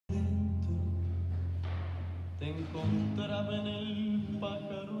te encontraba en el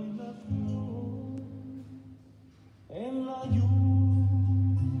pájaro y la flor, en la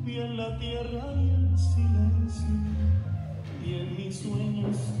lluvia, en la tierra y el silencio, y en mis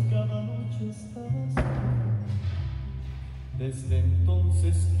sueños cada noche estabas tú. Desde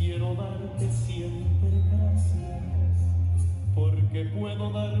entonces quiero darte siempre gracias, porque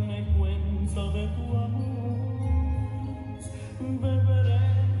puedo darme cuenta de tu amor. Beberé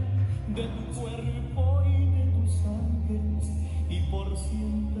de tu cuerpo y de tu sangre, y por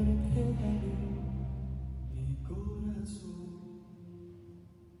siempre te daré mi corazón.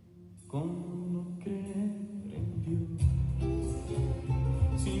 ¿Cómo no creer en Dios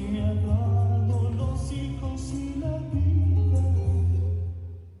si me ha dado los hijos y la vida?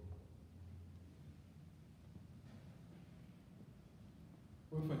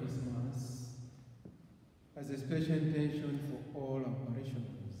 Offer this Mass as a special intention for all our parishioners.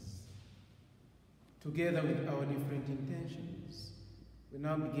 Together with our different intentions, we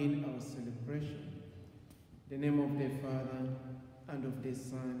now begin our celebration. In the name of the Father, and of the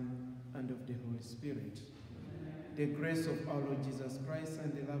Son, and of the Holy Spirit. Amen. The grace of our Lord Jesus Christ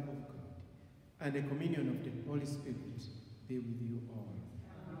and the love of God, and the communion of the Holy Spirit be with you all.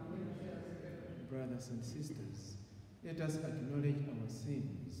 Amen. Brothers and sisters, let us acknowledge our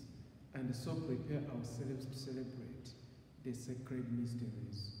sins and so prepare ourselves to celebrate the sacred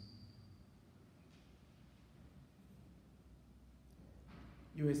mysteries.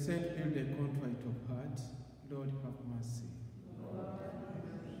 You are sent build a contrite of heart, Lord have mercy. Lord, have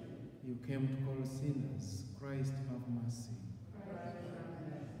mercy. You came to call sinners, Christ have mercy. Christ, have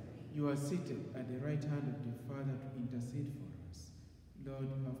mercy. You are seated at the right hand of the Father to intercede for us, Lord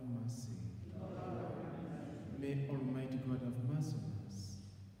have mercy. Lord, have mercy. May Almighty God have mercy on us,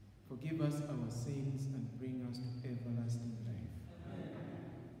 forgive us our sins and bring us to everlasting life. Amen.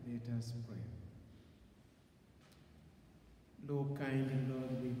 Let us pray. Lord, kind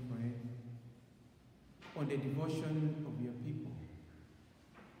Lord, we pray on the devotion of your people,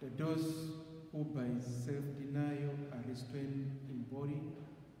 that those who by self-denial are restrained in body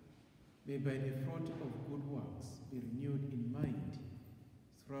may by the fruit of good works be renewed in mind,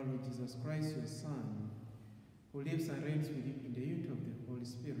 through our Lord Jesus Christ, your Son, who lives and reigns with you in the unity of the Holy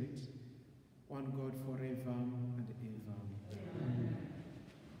Spirit, one God forever and ever. Amen.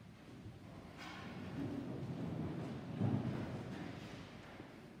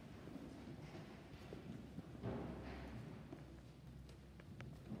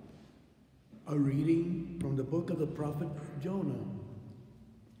 A reading from the book of the prophet Jonah.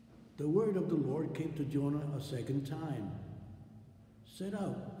 The word of the Lord came to Jonah a second time. Set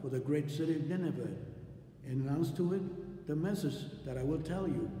out for the great city of Nineveh, and announce to it the message that I will tell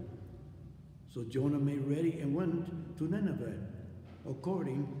you. So Jonah made ready and went to Nineveh,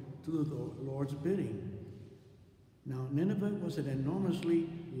 according to the Lord's bidding. Now Nineveh was an enormously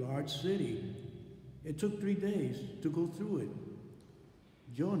large city. It took 3 days to go through it.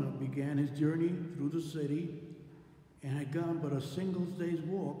 Jonah began his journey through the city and had gone but a single day's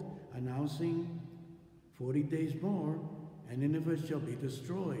walk, announcing, 40 days more, and Nineveh shall be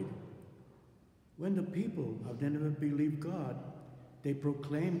destroyed. When the people of Nineveh believed God, they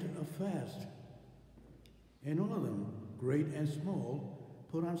proclaimed a fast. And all of them, great and small,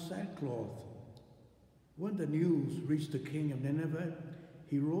 put on sackcloth. When the news reached the king of Nineveh,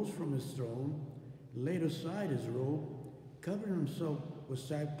 he rose from his throne, laid aside his robe, covered himself with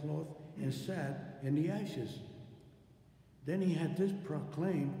sackcloth, and sat in the ashes. Then he had this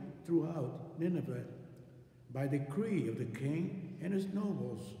proclaimed throughout Nineveh, by decree of the king and his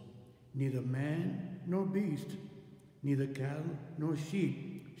nobles, neither man nor beast, neither cattle nor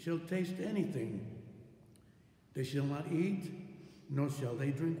sheep shall taste anything. They shall not eat, nor shall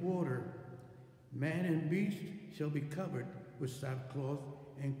they drink water. Man and beast shall be covered with sackcloth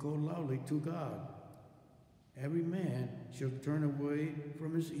and call loudly to God. Every man shall turn away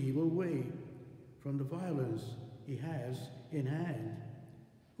from his evil way, from the violence he has in hand.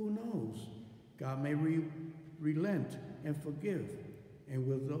 Who knows? God may relent and forgive and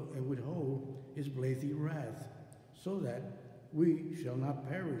withhold his blazing wrath, so that we shall not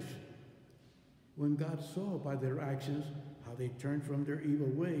perish. When God saw by their actions how they turned from their evil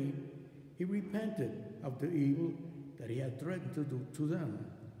way, he repented of the evil that he had threatened to do to them.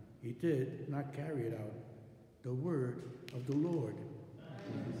 He did not carry it out. The word of the Lord.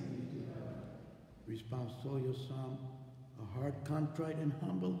 Responsorial Psalm. A heart contrite and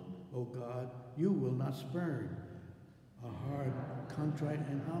humble, O God, you will not spurn. A heart contrite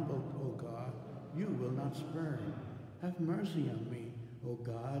and humble, O God, you will not spurn. Have mercy on me, O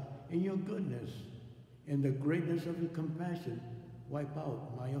God, in your goodness. In the greatness of your compassion, wipe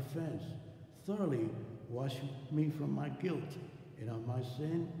out my offense. thoroughly wash me from my guilt, and of my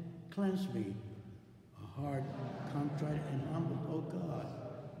sin cleanse me. A heart contrite and humble, O God,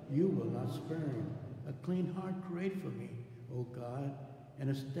 you will not spurn. A clean heart create for me, O God, and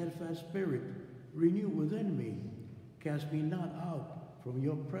a steadfast spirit renew within me. Cast me not out from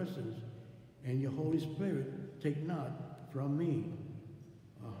your presence, and your Holy Spirit take not from me.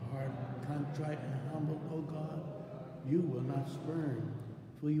 A heart contrite and humble, O God, you will not spurn,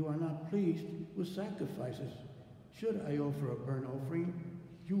 for you are not pleased with sacrifices. Should I offer a burnt offering,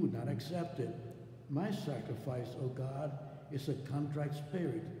 you would not accept it. My sacrifice, O God, is a contrite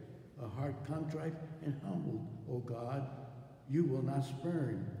spirit, a heart contrite and humble, O God, you will not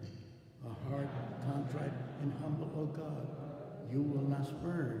spurn. A heart contrite and humble, O God, you will not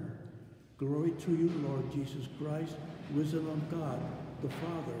spurn. Glory to you, Lord Jesus Christ, wisdom of God, the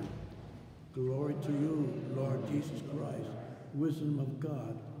Father. Glory to you, Lord Jesus Christ, wisdom of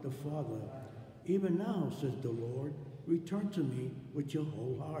God, the Father. Even now, says the Lord, return to me with your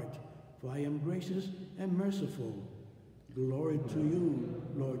whole heart, for I am gracious and merciful. Glory to you,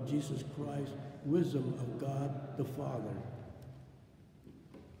 Lord Jesus Christ, wisdom of God, the Father.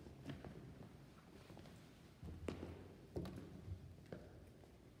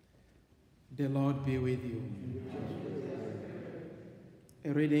 The Lord be with you.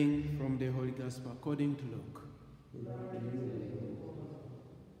 A reading from the Holy Gospel according to Luke.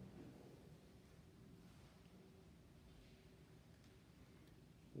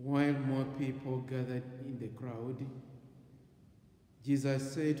 While more people gathered in the crowd,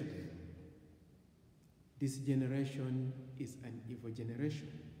 Jesus said to them, "This generation is an evil generation.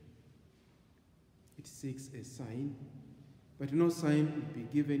 It seeks a sign, but no sign will be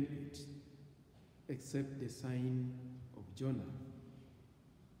given it except the sign of Jonah.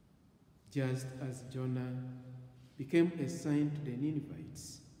 Just as Jonah became a sign to the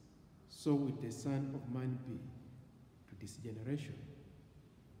Ninevites, so will the Son of Man be to this generation.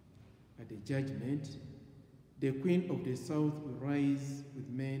 At the judgment, the Queen of the South will rise with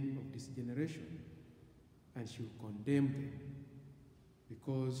men of this generation, and she will condemn them,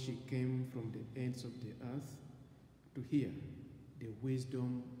 because she came from the ends of the earth to hear the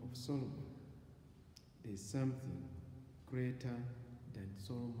wisdom of Solomon. There is something greater than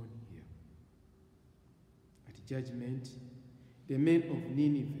Solomon here. At judgment, the men of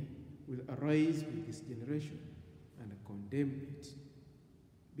Nineveh will arise with this generation and condemn it,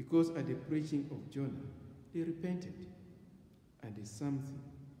 because at the preaching of Jonah they repented, and there is something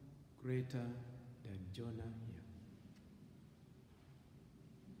greater than Jonah here."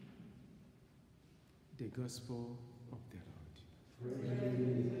 The Gospel of the Lord.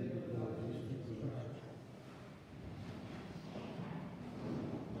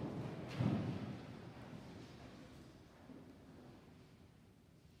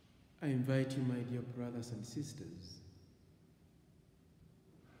 I invite you, my dear brothers and sisters,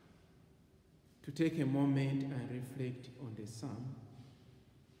 to take a moment and reflect on the psalm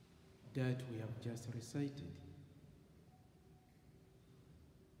that we have just recited,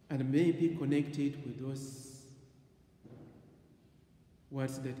 and maybe connected with those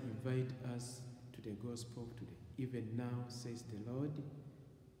words that invite us to the gospel of today. "Even now, says the Lord,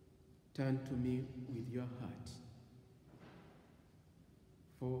 turn to me with your heart,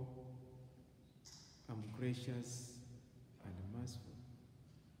 for I'm gracious and merciful."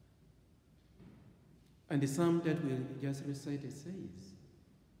 And the psalm that we just recited says,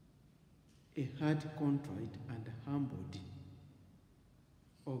 "A heart contrite and humbled,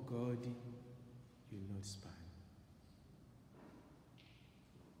 O God, you will not spurn."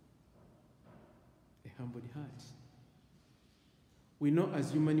 A humbled heart. We know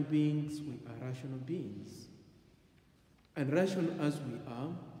as human beings we are rational beings. And rational as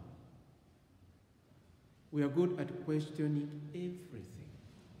we are good at questioning everything.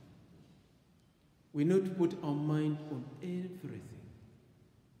 We need to put our mind on everything,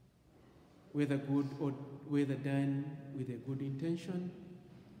 whether good or whether done with a good intention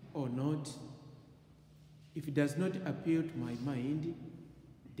or not. If it does not appeal to my mind,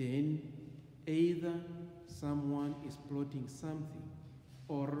 then either someone is plotting something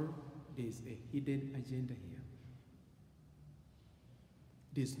or there is a hidden agenda here.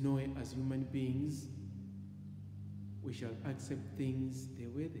 There's no way as human beings we shall accept things the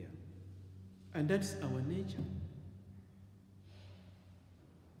way they are. And that's our nature.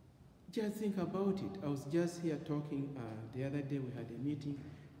 Just think about it. I was just here talking, the other day we had a meeting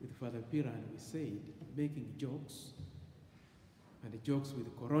with Father Pira, and we said, making jokes, and jokes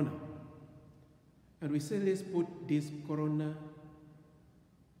with Corona. And we said, let's put this Corona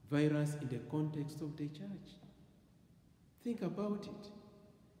virus in the context of the church. Think about it.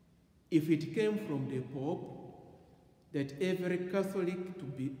 if it came from the Pope that every Catholic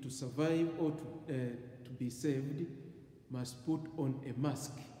to survive or to be saved must put on a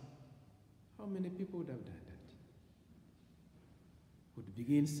mask, how many people would have done that? Would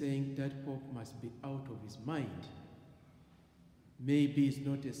begin saying that Pope must be out of his mind. Maybe he's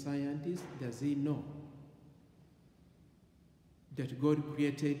not a scientist. Does he know that God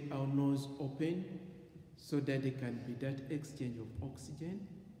created our nose open so that there can be that exchange of oxygen?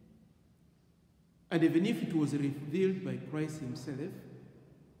 And even if it was revealed by Christ himself,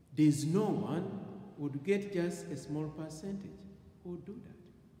 there is no one who would get just a small percentage who would do that.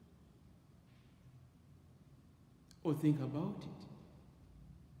 Or think about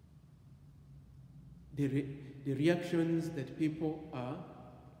it. The reactions that people are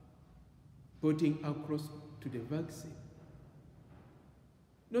putting across to the vaccine.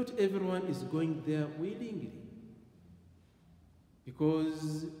 Not everyone is going there willingly,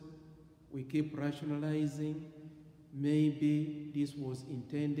 because we keep rationalizing, maybe this was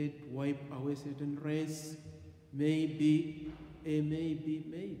intended to wipe away certain race, maybe. I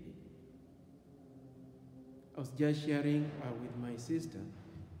was just sharing with my sister,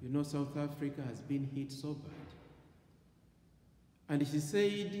 South Africa has been hit so bad. And she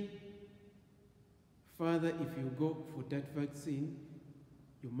said, Father, if you go for that vaccine,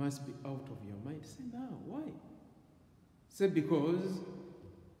 you must be out of your mind. I said, no, why? Said, because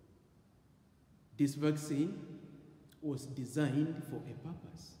this vaccine was designed for a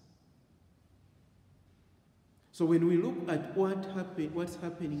purpose. So when we look at what's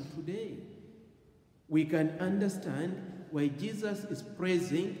happening today, we can understand why Jesus is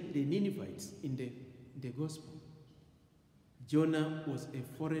praising the Ninevites in the gospel. Jonah was a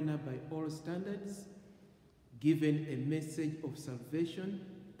foreigner by all standards, given a message of salvation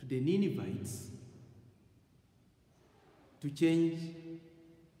to the Ninevites to change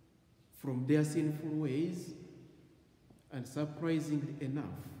from their sinful ways, and surprisingly enough,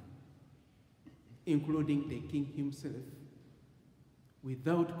 including the king himself,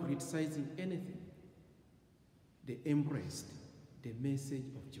 without criticizing anything, they embraced the message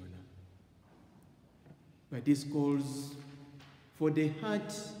of Jonah. But this calls for the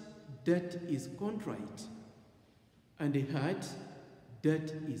heart that is contrite and the heart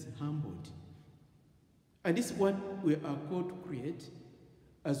that is humbled. And this is what we are called to create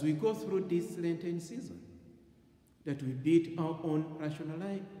as we go through this Lenten season, that we beat our own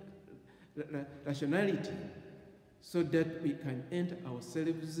rationality so that we can enter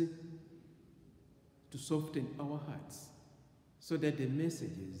ourselves to soften our hearts, so that the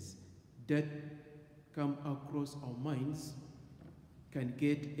messages that come across our minds can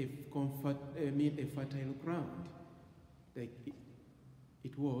get a fertile ground, like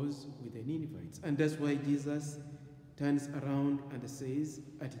it was with the Ninevites. And that's why Jesus turns around and says,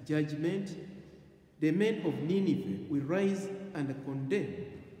 at judgment, the men of Nineveh will rise and condemn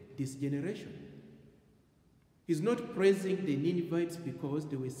this generation. He's not praising the Ninevites because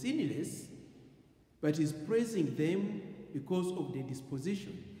they were sinless, but he's praising them because of the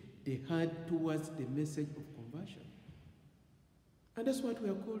disposition they had towards the message of conversion. And that's what we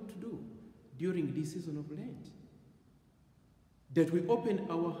are called to do during this season of Lent. That we open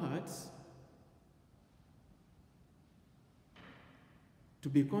our hearts to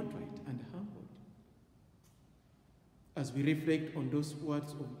be contrite and humbled. As we reflect on those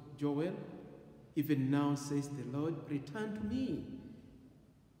words of Joel, even now says the Lord, return to me.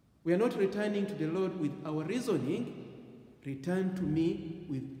 We are not returning to the Lord with our reasoning. Return to me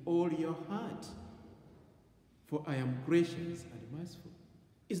with all your heart, for I am gracious and merciful.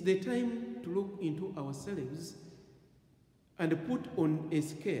 It's the time to look into ourselves and put on a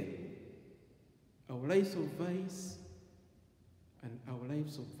scale our lives of vice and our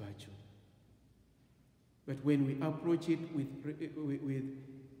lives of virtue. But when we approach it with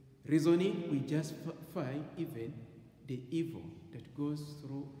reasoning, we justify even the evil that goes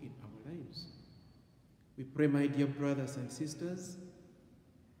through in our lives. We pray, my dear brothers and sisters,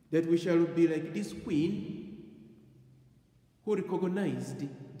 that we shall be like this queen who recognized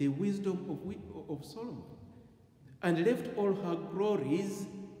the wisdom of Solomon and left all her glories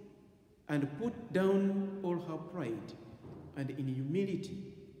and put down all her pride, and in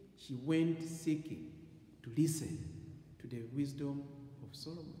humility she went seeking to listen to the wisdom of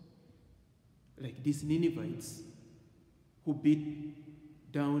Solomon. Like these Ninevites who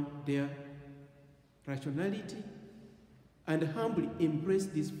beat down their rationality and humbly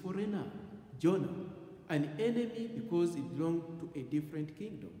embraced this foreigner, Jonah, an enemy because it belonged to a different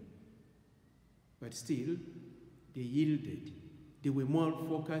kingdom. But still, they yielded. They were more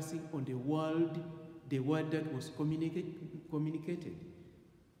focusing on the word that was communicated.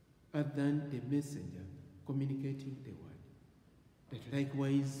 other than the messenger communicating the word. That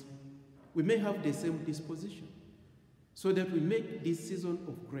likewise, we may have the same disposition, so that we make this season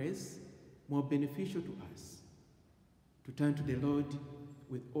of grace more beneficial to us, to turn to the Lord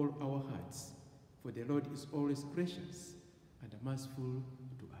with all our hearts, for the Lord is always gracious and merciful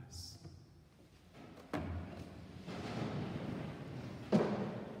to us.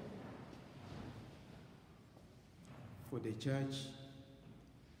 For the church,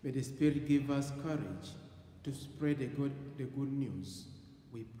 may the Spirit give us courage to spread the good news.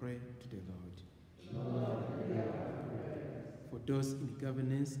 We pray to the Lord. For those in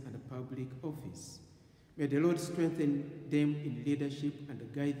governance and public office, may the Lord strengthen them in leadership and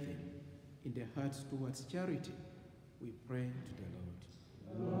guide them in their hearts towards charity. We pray to the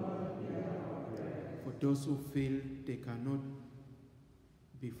Lord. For those who feel they cannot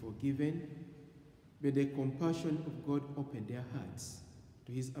be forgiven, may the compassion of God open their hearts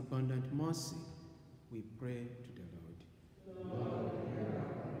to his abundant mercy. We pray to the Lord.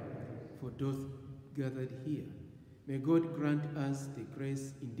 For those gathered here, may God grant us the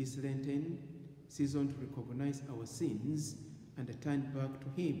grace in this Lenten season to recognize our sins and turn back to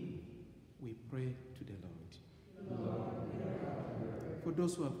him. We pray to the Lord. For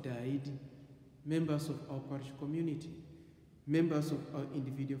those who have died, members of our parish community, members of our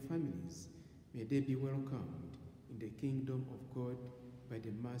individual families, may they be welcomed in the kingdom of God by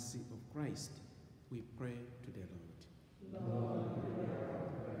the mercy of Christ. We pray to the Lord.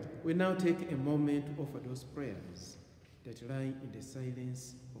 We now take a moment to offer those prayers that lie in the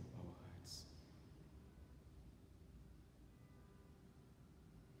silence of our hearts.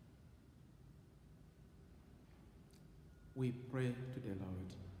 We pray to the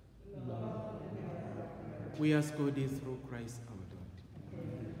Lord. We ask God this through Christ our Lord.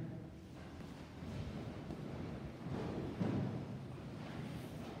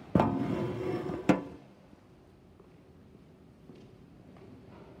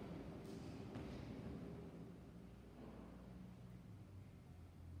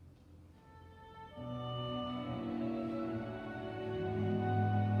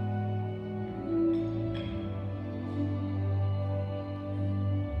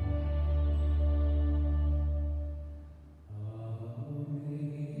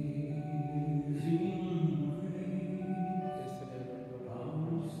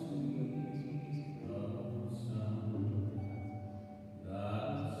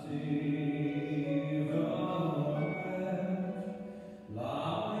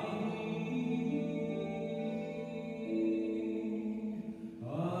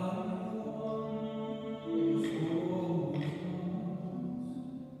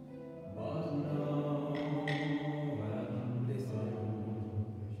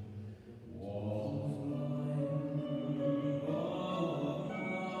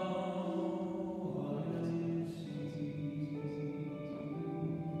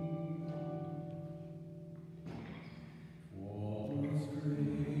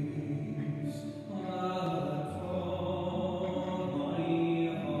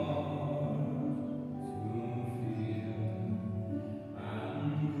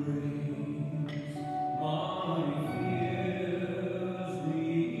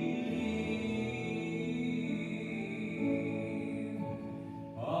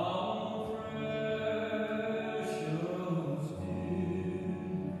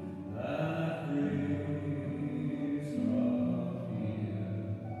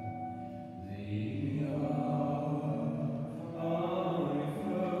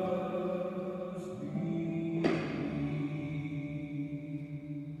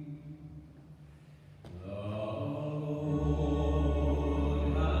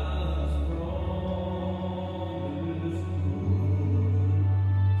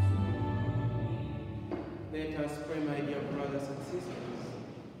 Let us pray, my dear brothers and sisters,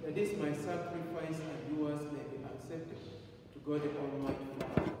 that this my sacrifice and yours may be acceptable to God the Almighty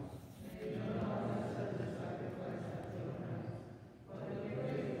Father.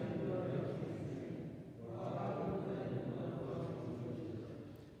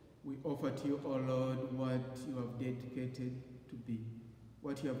 We offer to you, O Lord, what you have dedicated to be,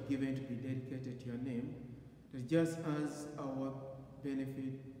 what you have given to be dedicated to your name, that just as our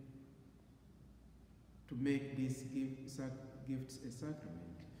benefit to make these gifts a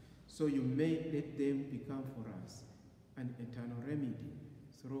sacrament, so you may let them become for us an eternal remedy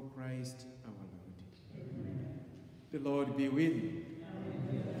through Christ our Lord. Amen. The Lord be with you.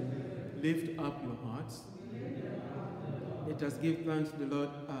 Amen. Lift up your hearts. Let us give thanks to the Lord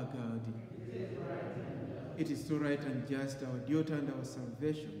our God. It is so right and just, our duty and our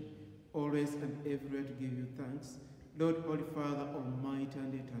salvation, always and everywhere to give you thanks, Lord, Holy Father, Almighty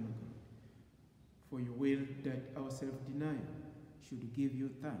and eternal God. that our self-denial should give you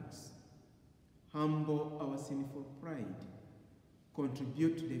thanks. Humble our sinful pride,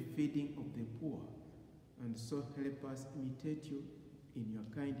 contribute to the feeding of the poor, and so help us imitate you in your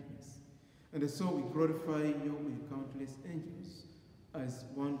kindness. And so we glorify you with countless angels. As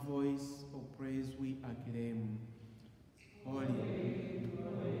one voice of praise we acclaim, Holy,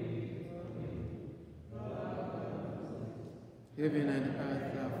 heaven and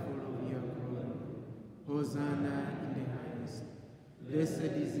earth are full of your glory. Hosanna in the highest.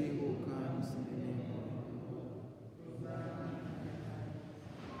 Blessed is he who comes in the name of the Lord.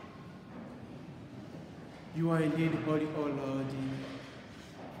 You are indeed holy, O Lord,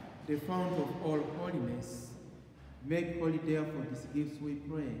 the fount of all holiness. Make holy therefore these gifts, we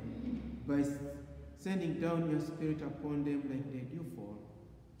pray, by sending down your Spirit upon them like the dewfall,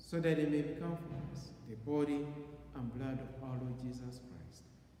 so that they may become for us the body and blood of our Lord Jesus Christ.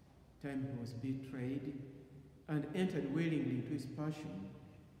 Time he was betrayed and entered willingly into his passion,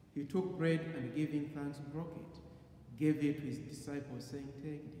 he took bread and giving thanks broke it, gave it to his disciples, saying,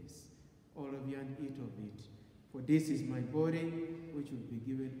 "Take this, all of you, and eat of it, for this is my body, which will be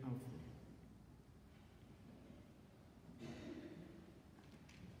given up for you."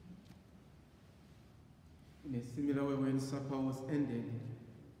 In a similar way, when supper was ended,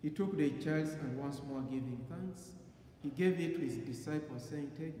 he took the chalice and once more giving thanks, he gave it to his disciples,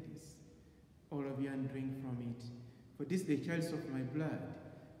 saying, "Take this, all of you, and drink from it. For this is the chalice of my blood,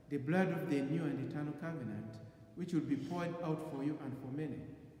 the blood of the new and eternal covenant, which will be poured out for you and for many,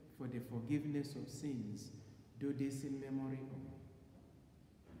 for the forgiveness of sins. Do this in memory of me."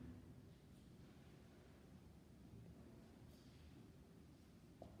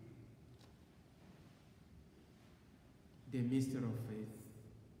 The mystery of faith.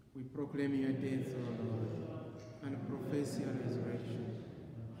 We proclaim your death, O Lord, and profess your resurrection.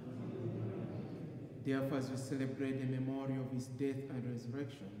 Therefore, as we celebrate the memorial of his death and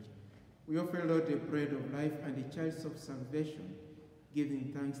resurrection, we offer, Lord, the bread of life and the chalice of salvation,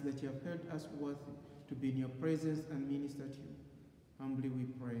 giving thanks that you have held us worthy to be in your presence and minister to you. Humbly we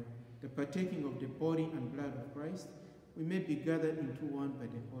pray that partaking of the body and blood of Christ, we may be gathered into one by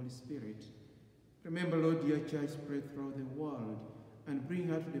the Holy Spirit. Remember, Lord, your church spread throughout the world and bring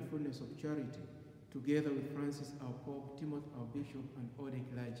her to the fullness of charity, together with Francis, our Pope, Timothy, our Bishop, and all the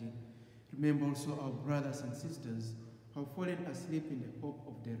clergy. Remember also our brothers and sisters who have fallen asleep in the hope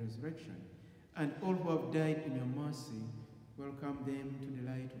of the resurrection, and all who have died in your mercy. Welcome them to the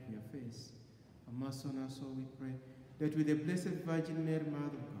light of your face. Have mercy on us, all we pray, that with the Blessed Virgin Mary,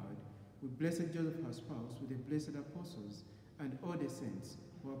 Mother of God, with Blessed Joseph, her spouse, with the blessed apostles, and all the saints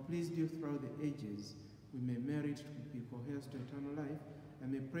who have pleased you throughout the ages, we may merit to be co-heirs to eternal life,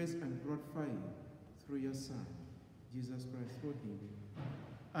 and may praise and glorify you through your Son, Jesus Christ, through him,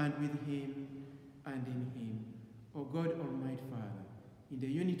 and with him, and in him, O God, Almighty Father, in the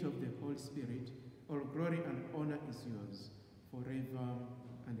unity of the Holy Spirit, all glory and honor is yours, forever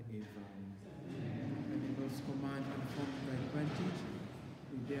and ever. And in God's command and formed by advantage,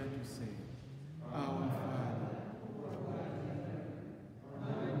 we dare to say, Our Father,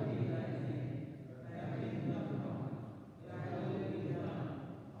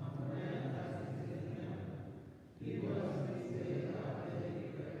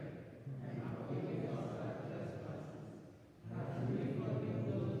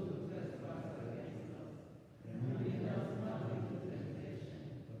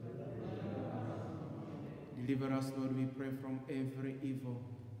 deliver us, Lord, we pray, from every evil.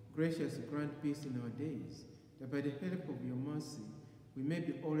 Gracious, grant peace in our days, that by the help of your mercy, we may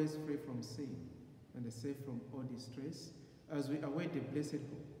be always free from sin and safe from all distress, as we await the blessed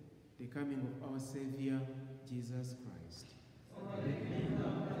hope, the coming of our Savior, Jesus Christ.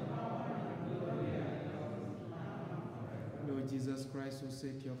 Lord Jesus Christ, who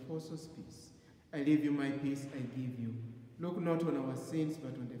said to your apostles, "Peace I leave you, my peace I give you. Look not on our sins,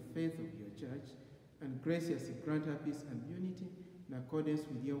 but on the faith of your church, and graciously grant her peace and unity in accordance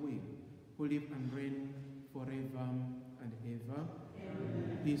with your will, who live and reign forever and ever." Amen.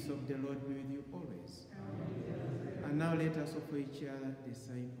 The peace of the Lord be with you always. Amen. And now let us offer each other the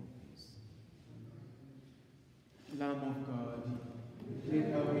sign of peace. Lamb of God,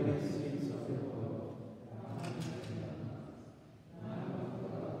 take away the sins of the world.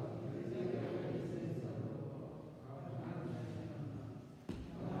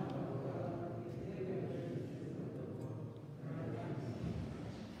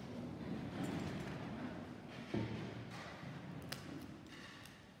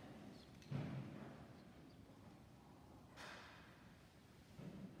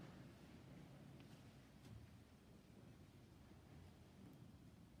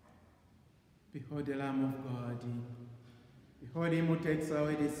 Behold the Lamb of God. Behold him who takes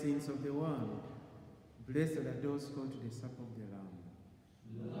away the sins of the world. Blessed are those who go to the supper of the Lamb.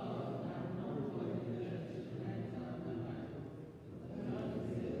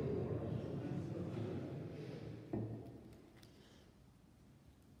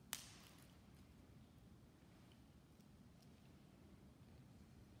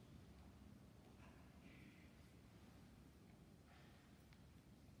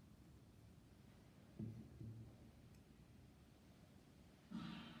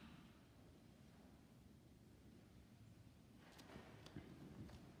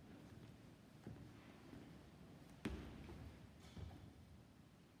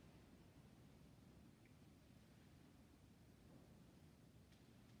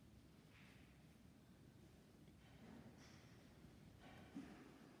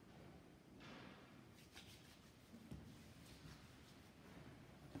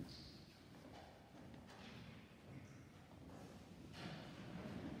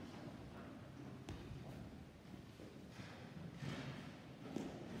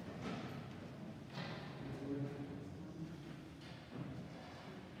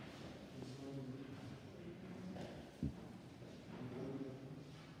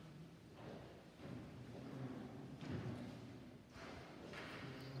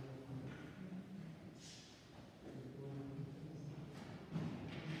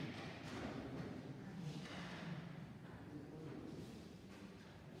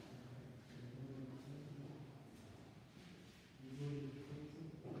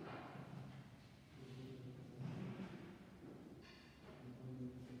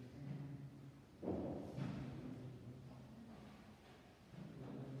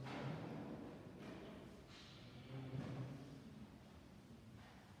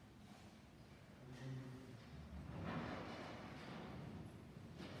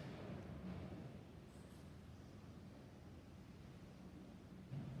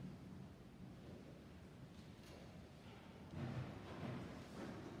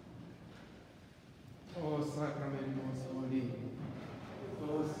 O sacrament most holy,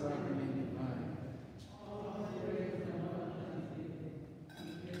 O sacrament divine,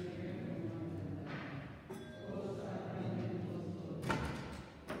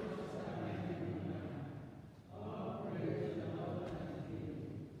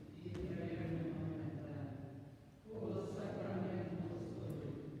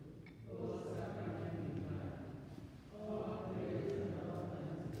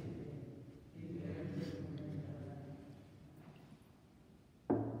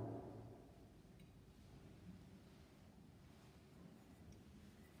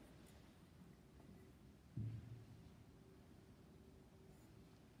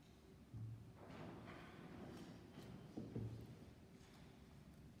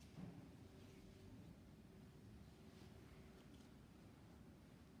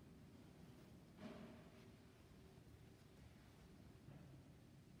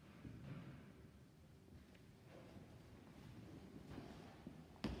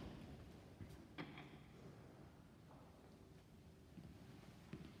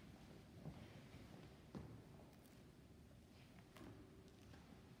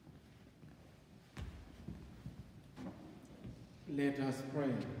 let us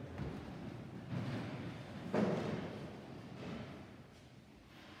pray.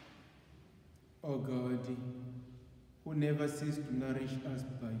 O God, who never cease to nourish us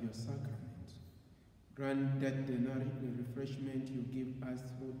by your sacrament, grant that the refreshment you give us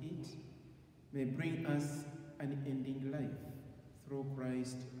through it may bring us unending life through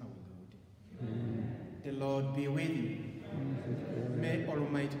Christ our Lord. Amen. The Lord be with you. May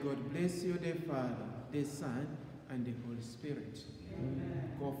Almighty God bless you, the Father, the Son, and the Holy Spirit.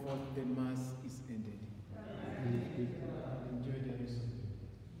 Amen. Go forth the man